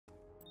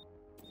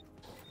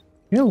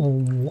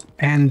Hello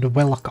and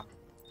welcome.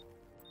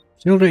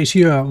 Silrace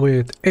here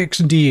with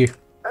XD.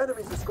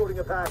 Enemies escorting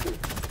a package.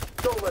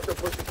 Don't let them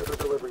push into the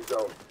delivery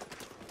zone.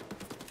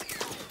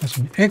 That's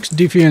an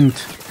XDefiant.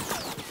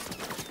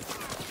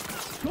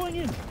 Going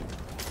in.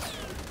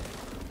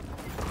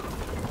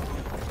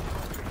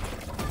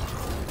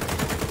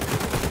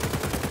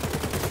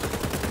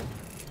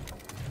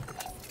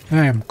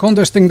 I am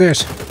contesting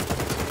this.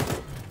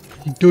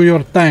 Do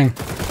your thing.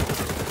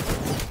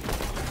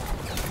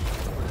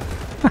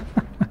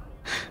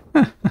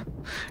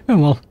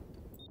 Oh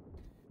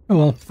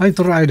well, I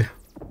tried.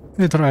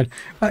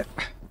 I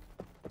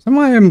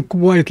am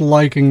quite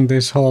liking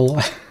this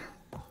whole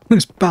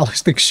this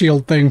ballistic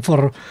shield thing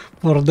for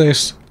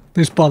this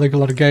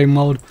particular game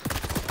mode.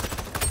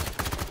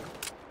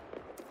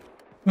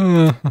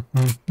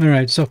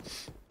 Alright, so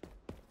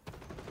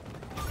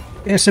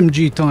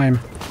SMG time.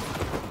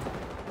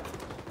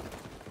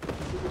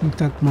 I think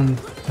that one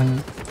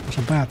was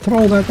a bad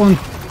throw, that one.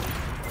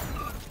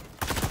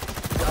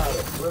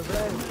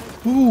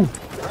 Ooh!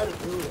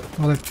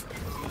 Got it.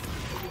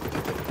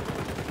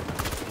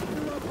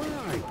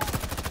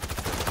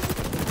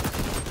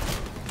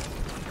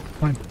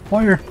 Fine.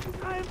 Fire!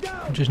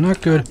 Which is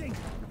not good.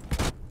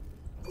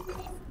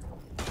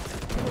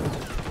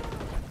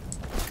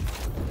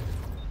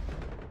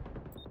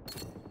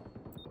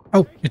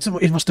 Oh,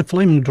 it was the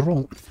flaming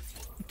drone.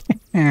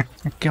 It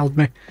killed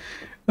me.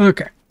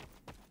 Okay.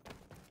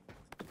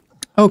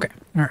 Okay,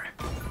 alright.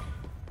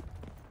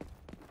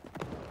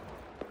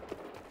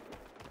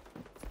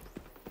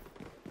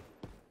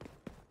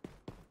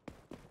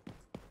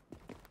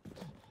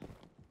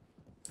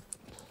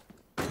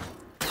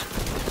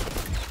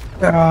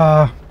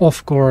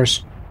 Of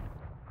course.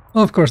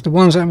 Of course, the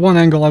one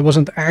angle I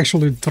wasn't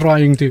actually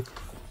trying to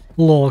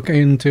lock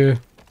into.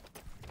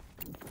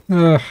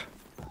 Of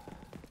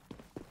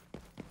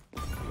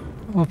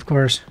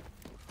course.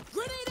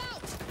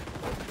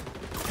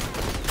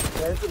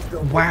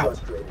 Wow.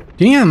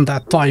 Damn,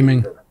 that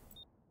timing.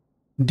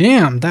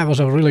 Damn, that was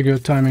a really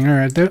good timing.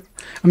 Alright, I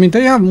mean,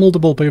 they have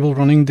multiple people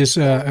running this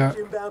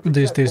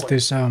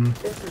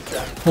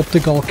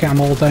optical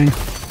camo thing.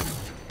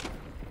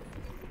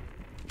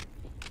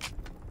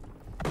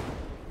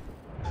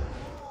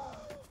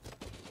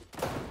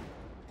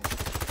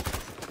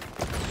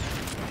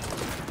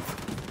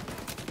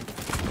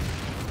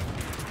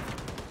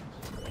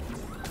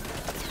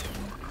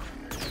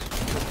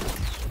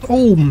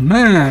 Oh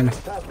man!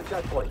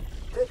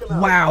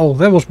 Wow,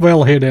 that was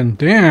well hidden.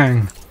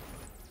 Dang!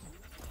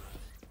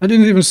 I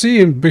didn't even see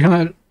him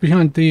behind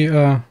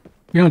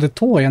the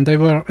toy, and they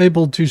were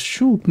able to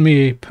shoot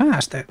me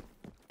past it.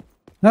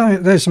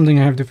 That's something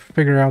I have to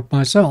figure out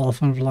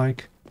myself. I was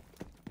like,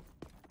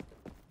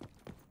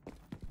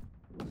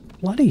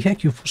 bloody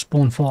heck, you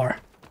spawn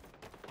far.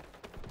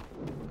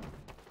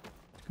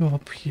 Let's go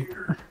up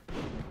here.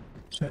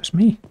 So that's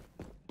me.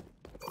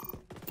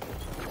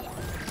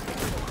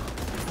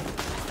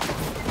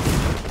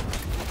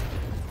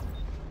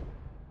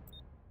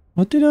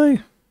 What did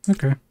I?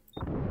 Okay.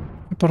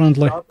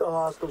 Apparently.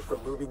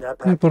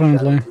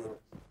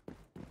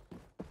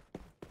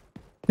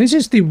 This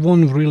is the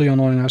one really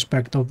annoying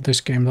aspect of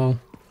this game, though.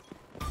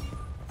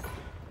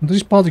 In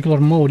this particular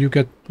mode, you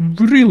get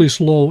really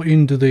slow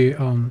into the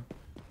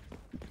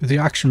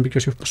action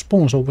because you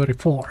spawn so very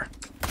far.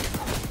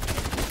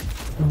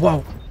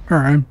 Wow.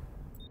 Alright.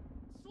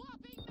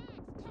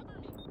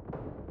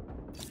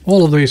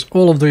 All of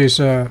these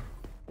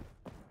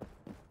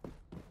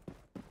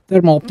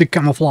thermal optic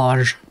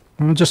camouflage.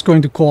 I'm just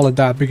going to call it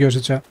that because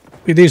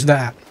it is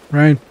that,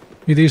 right?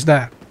 It is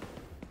that.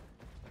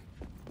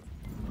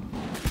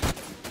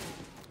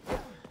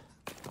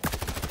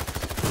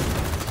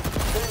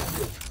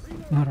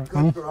 I don't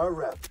know.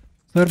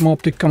 Thermal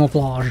optic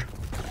camouflage.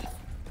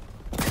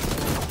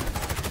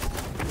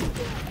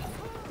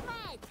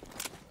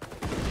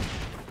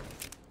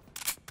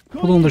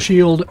 Put on the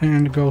shield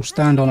and go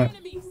stand on it.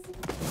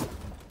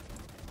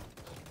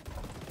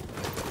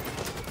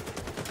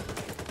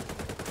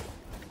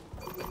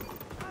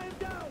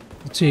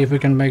 Let's see if we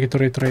can make it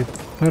retreat.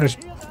 Where is...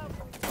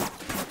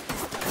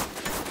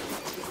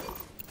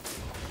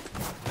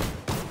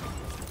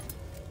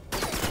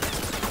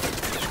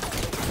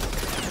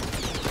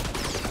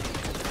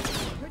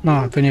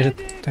 No, finish it.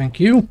 Thank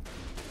you.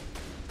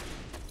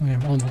 I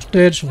am almost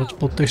dead, so let's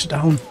put this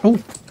down. Oh,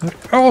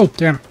 oh,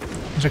 damn.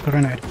 There's a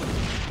grenade.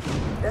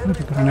 There's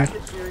a grenade.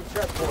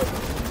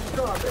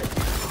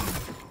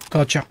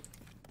 Gotcha.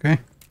 Okay.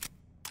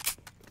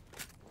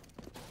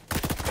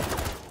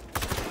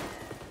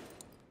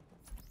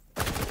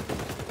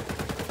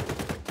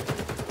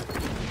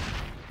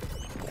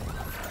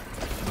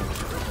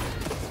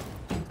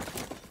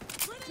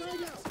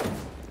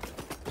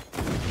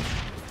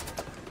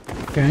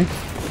 Okay.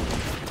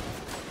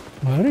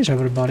 Where is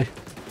everybody?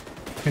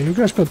 Okay, you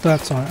guys got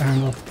that side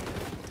angle.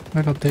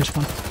 I got this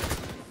one.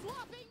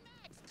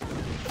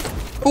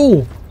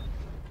 Oh!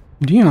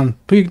 Damn,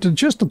 peeked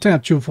just a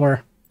tad too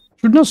far.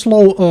 Should not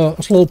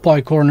slow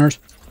pie corners.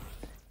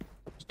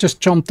 Just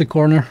jump the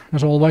corner,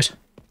 as always.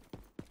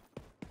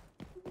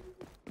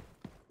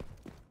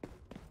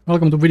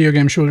 Welcome to video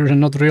game shooters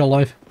and not real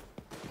life.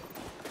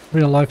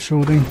 Real life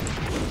shooting.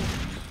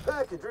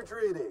 Package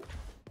retreating.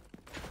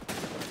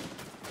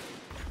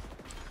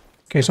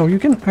 Okay, so you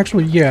can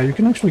actually, yeah, you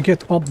can actually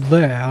get up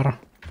there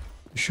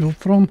to shoot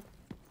from.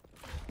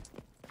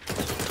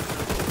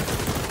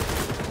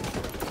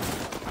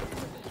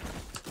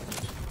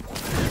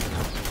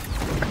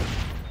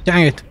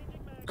 Dang it!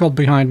 Got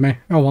behind me.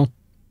 Oh well.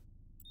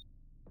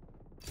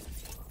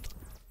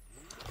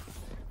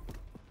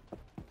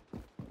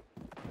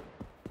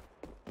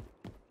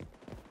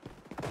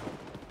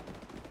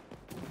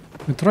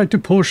 I tried to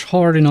push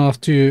hard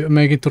enough to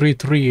make it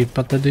retreat,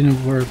 but that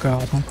didn't work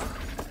out. Huh?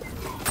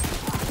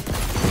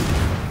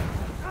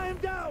 I am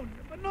down,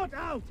 but not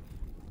out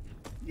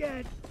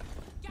yet.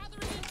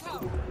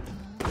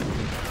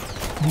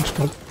 Let's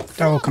go.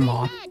 Oh, come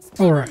on.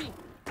 Alright.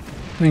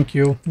 Thank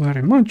you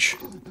very much.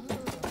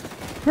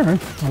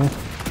 Alright, well.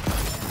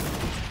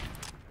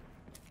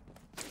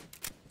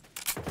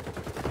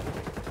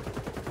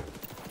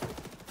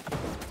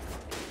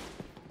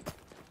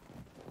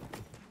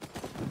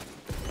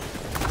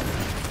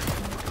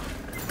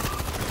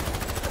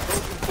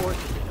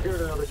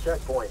 Secured another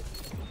checkpoint.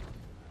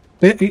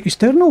 Is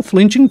there no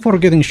flinching for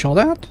getting shot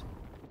at?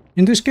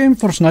 In this game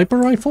for sniper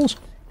rifles?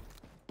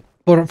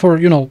 For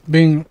you know,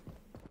 being...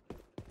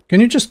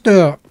 Can you just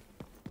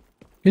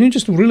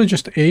really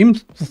just aim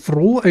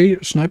through a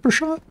sniper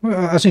shot?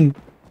 As in,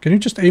 can you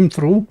just aim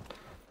through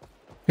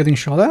getting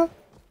shot at?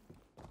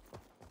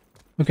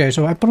 Okay,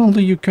 so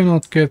apparently you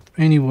cannot get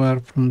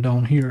anywhere from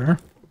down here.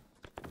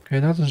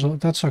 Okay,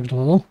 that sucked a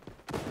little.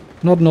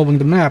 Not knowing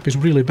the map is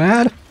really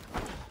bad.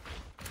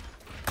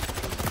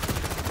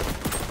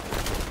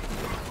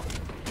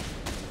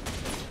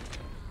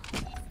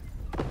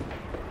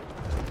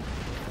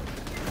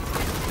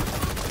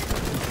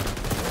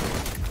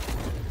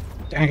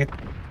 Dang it.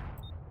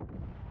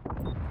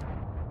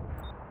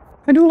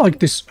 I do like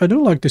this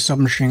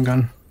submachine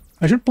gun.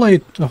 I should play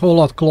it a whole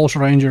lot closer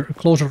range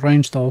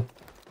though.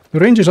 The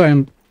ranges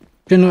I'm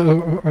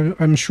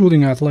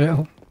shooting at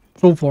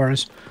so far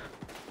is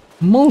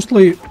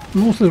mostly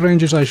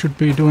ranges I should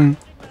be doing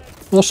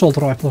assault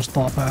rifle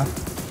stuff at.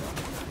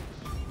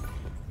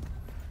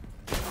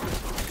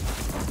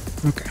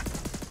 Okay.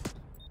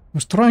 I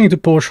was trying to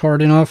push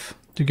hard enough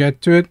to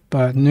get to it,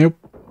 but nope.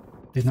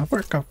 Did not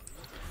work out.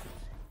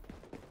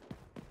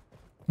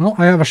 Well,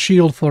 I have a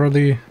shield for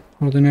the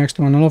next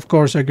one, and of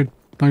course I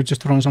might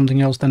just run something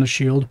else than a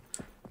shield.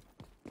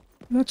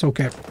 That's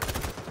okay.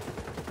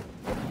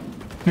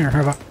 Here,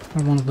 have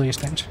one of these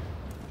things.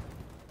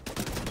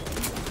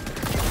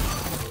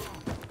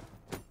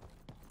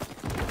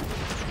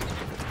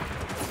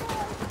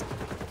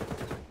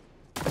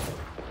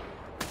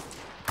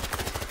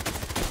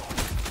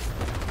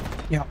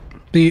 Yeah,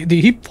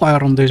 the hip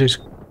fire on this is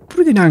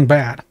pretty dang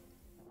bad.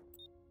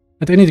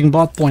 At anything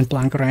but point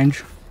blank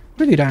range.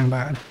 Pretty dang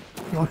bad.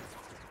 Really.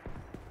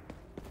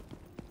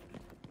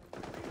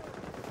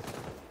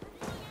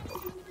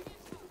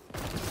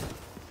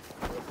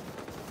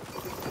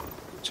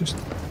 Just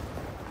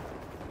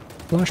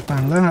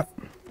flashbang that.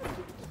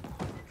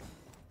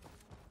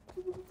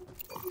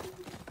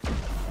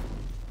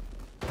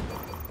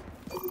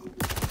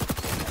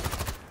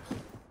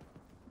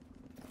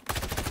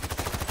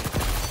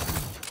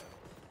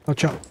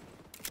 Watch out.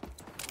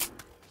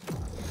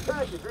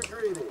 Package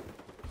retreating.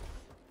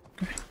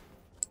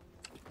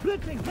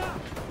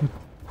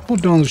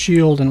 Put down the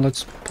shield and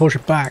let's push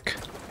it back.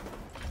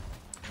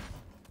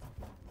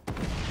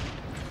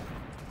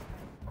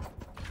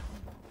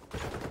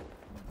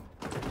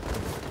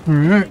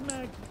 Alright.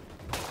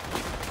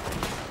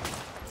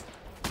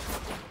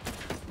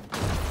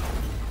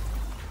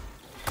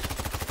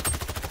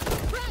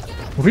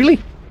 Really?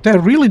 There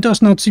really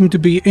does not seem to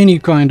be any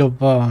kind of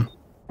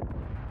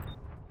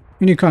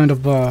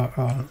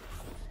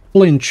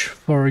flinch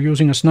for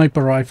using a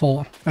sniper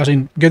rifle, as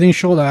in getting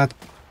shot at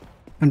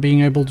and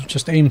being able to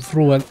just aim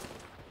through it.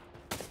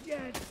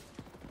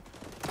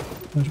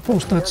 I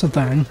suppose that's a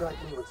thing.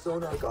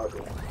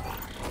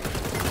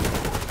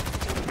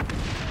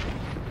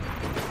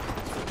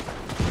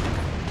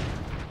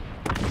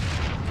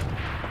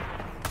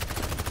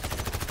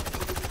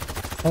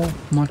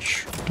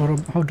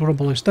 How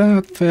durable is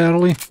that?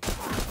 Fairly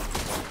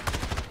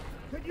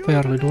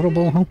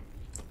durable, huh?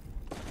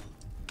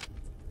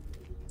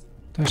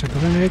 There's a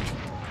grenade.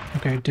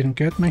 Okay, it didn't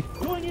get me.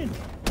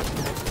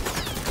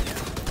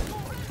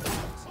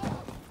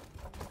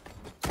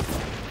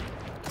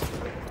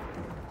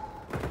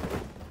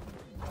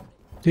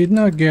 Did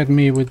not get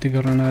me with the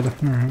grenade.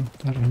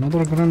 There's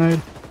another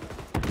grenade.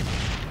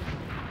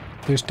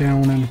 This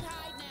down and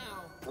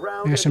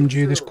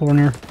SMG this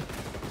corner.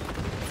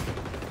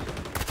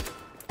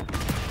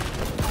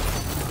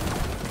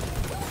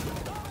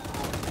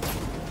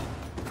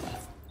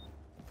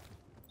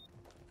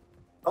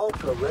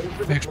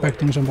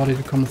 Expecting somebody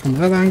to come from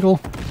that angle.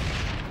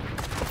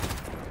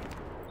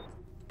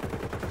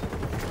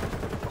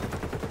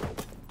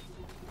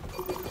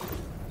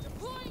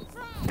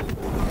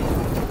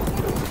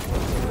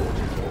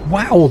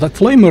 Wow, that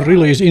flamer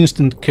really is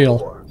instant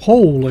kill.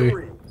 Holy.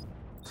 3,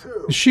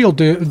 2, The shield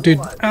did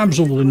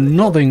absolutely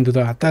nothing to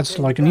that. That's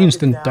like an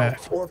instant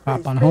death. or face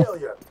Happen, huh?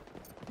 failure.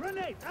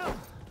 Grenade out!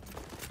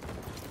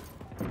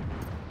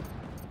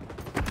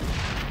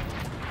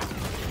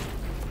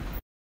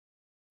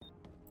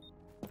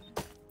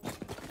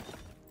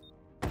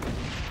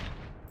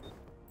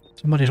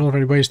 Somebody's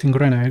already wasting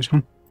grenades, huh?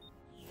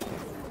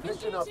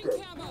 Mission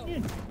update.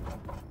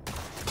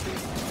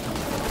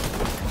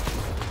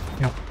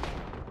 Yep.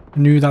 I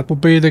knew that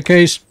would be the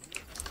case.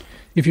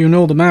 If you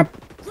know the map,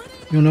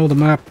 you know the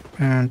map,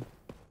 and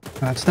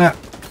that's that.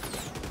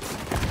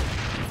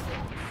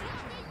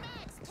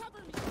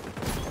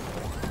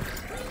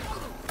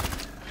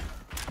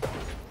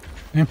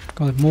 Yeah,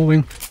 got it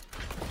moving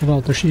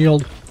without the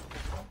shield.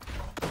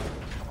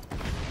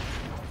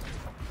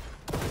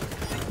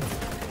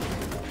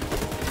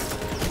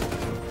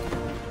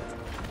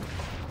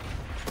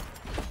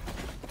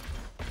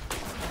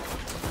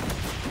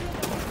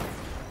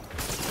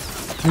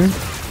 Okay.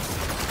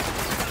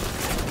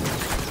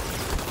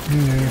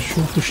 Yeah,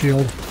 shoot the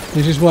shield.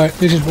 This is why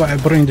I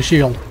bring the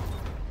shield.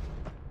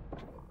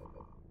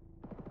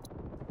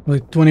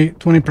 Like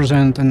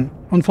 20%, and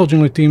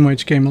unfortunately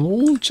teammates came a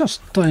little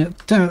just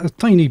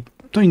tiny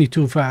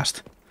too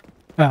fast.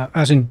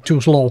 As in too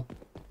slow.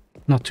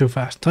 Not too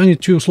fast. Tiny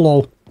too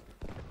slow.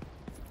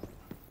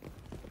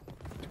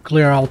 To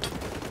clear out.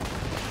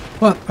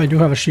 But I do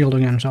have a shield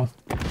again, so.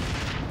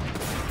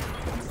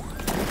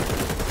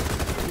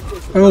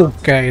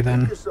 Okay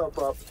then. Pick yourself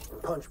up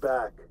and punch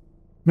back.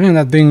 Man,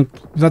 that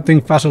thing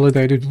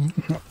facilitated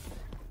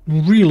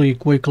really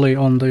quickly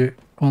on that,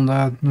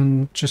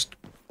 and just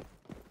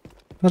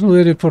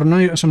facilitated for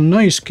some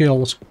nice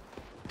kills.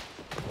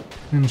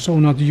 I'm so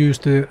not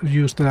used to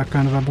that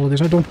kind of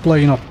abilities. I don't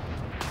play enough.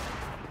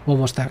 What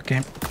was that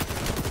game?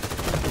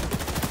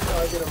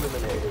 Target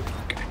eliminated.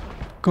 Okay.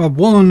 Got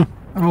one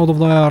out of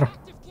there.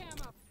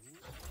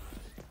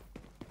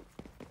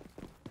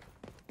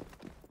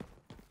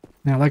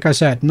 Now, like I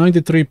said,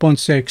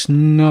 93.6,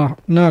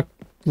 not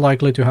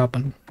likely to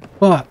happen.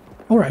 But,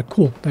 alright,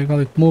 cool. They got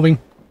it moving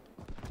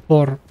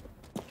for...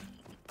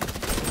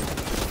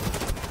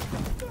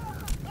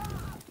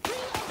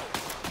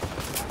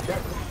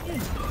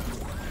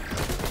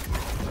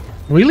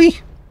 Really?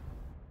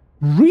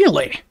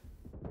 Really?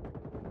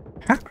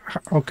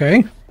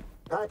 Okay.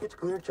 Package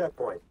clear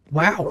checkpoint.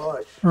 Wow.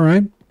 Push.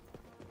 Alright.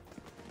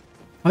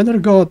 Either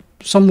got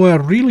somewhere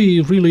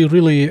really...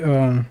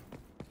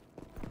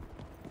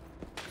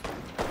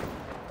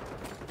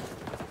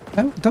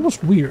 That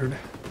was weird.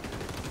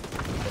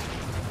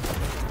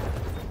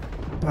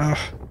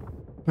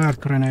 Bad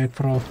grenade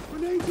throw.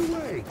 Grenades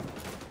away!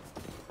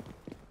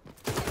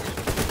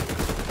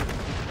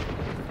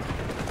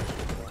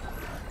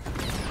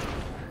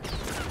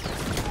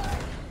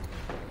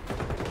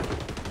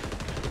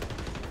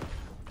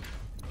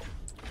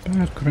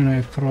 Bad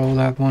grenade throw,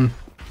 that one.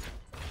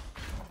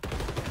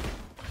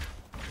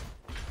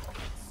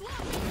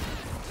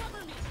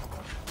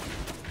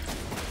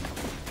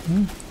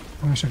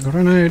 There's a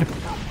grenade.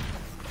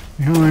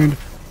 Behind.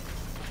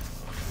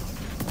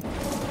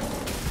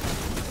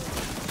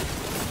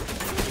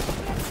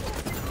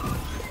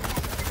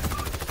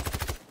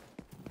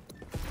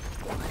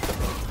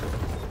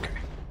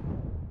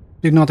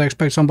 Did not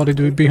expect somebody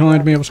to be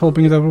behind me. I was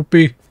hoping there would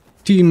be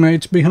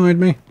teammates behind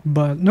me,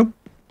 but nope.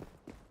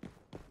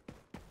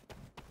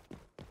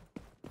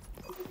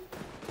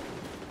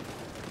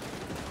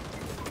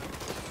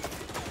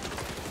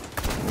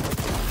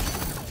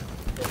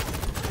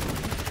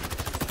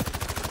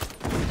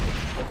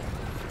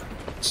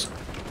 Let's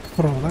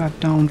throw that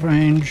down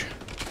range.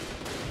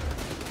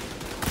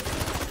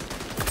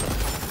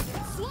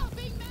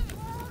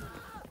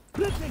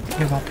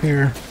 Get up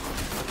here.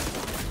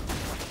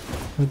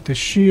 With the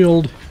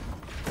shield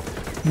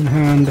in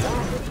hand.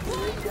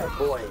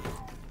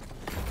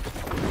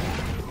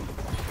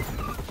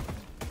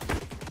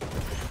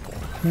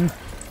 Okay.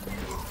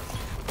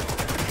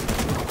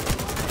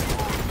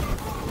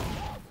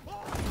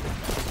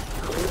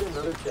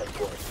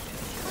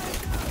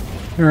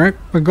 Alright,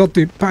 I got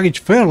the package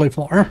fairly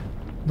far.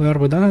 There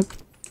with that.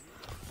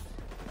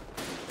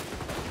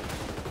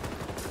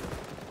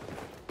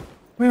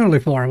 Fairly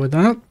far with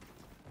that.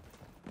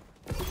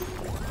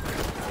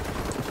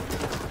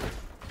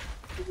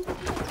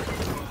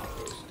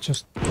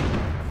 Just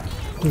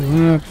do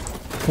that,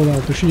 pull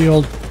out the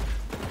shield.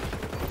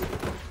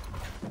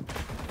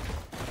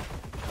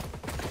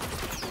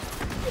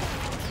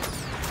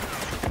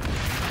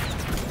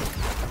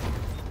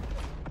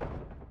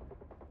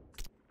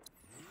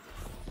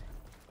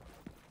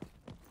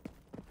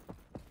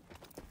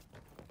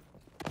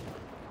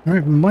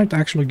 Alright, we might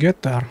actually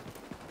get there.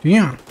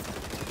 Yeah.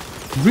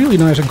 Really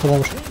nice and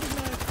close.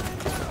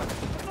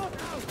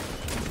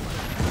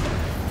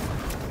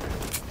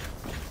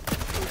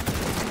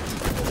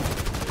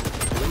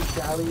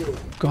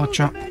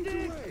 Gotcha.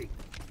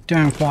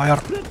 Damn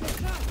fire.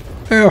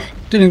 Ugh,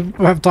 didn't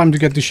have time to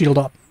get the shield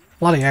up.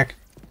 Bloody heck.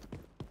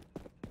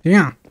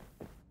 Yeah.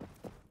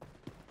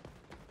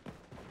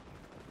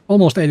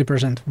 Almost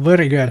 80%.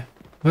 Very good.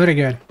 Very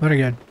good, very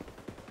good.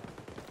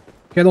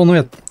 Get on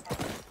it.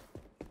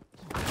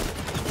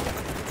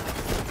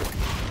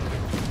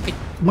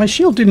 My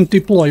shield didn't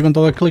deploy even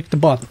though I clicked the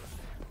button.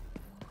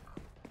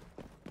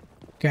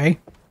 Okay.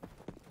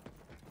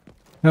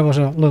 That was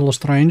a little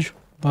strange,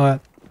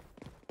 but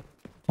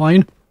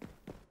fine.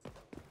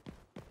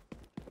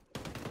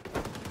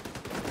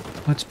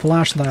 Let's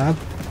flash that.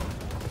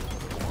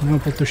 Now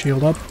put the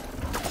shield up.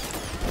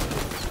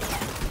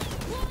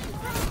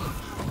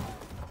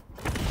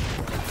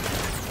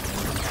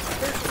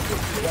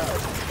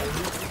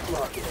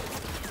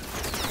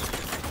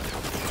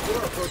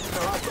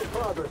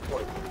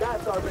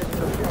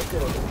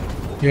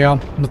 Yeah,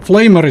 the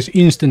flamer is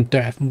instant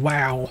death.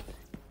 Wow.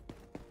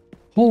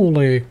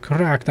 Holy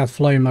crack, that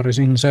flamer is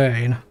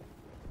insane.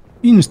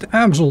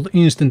 Absolute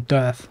instant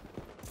death.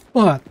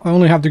 But I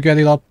only have to get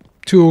it up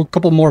to a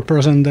couple more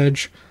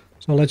percentage.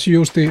 So let's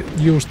use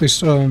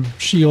this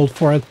shield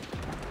for it.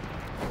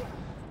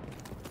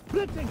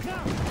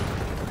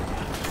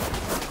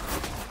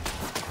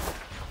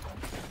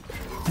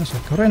 That's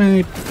a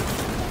grenade.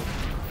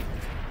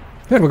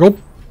 There we go.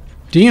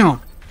 Damn,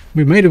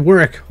 we made it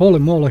work. Holy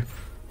moly.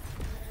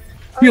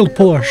 Shield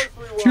push.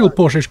 Shield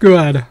push is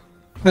good.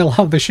 I'll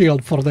have the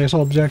shield for this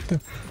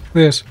objective.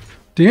 This.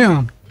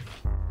 Damn.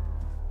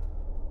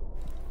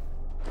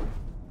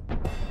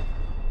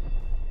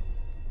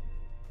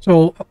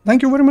 So,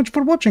 thank you very much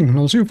for watching, and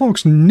I'll see you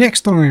folks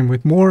next time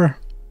with more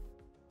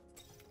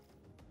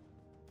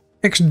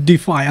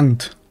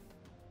XDefiant.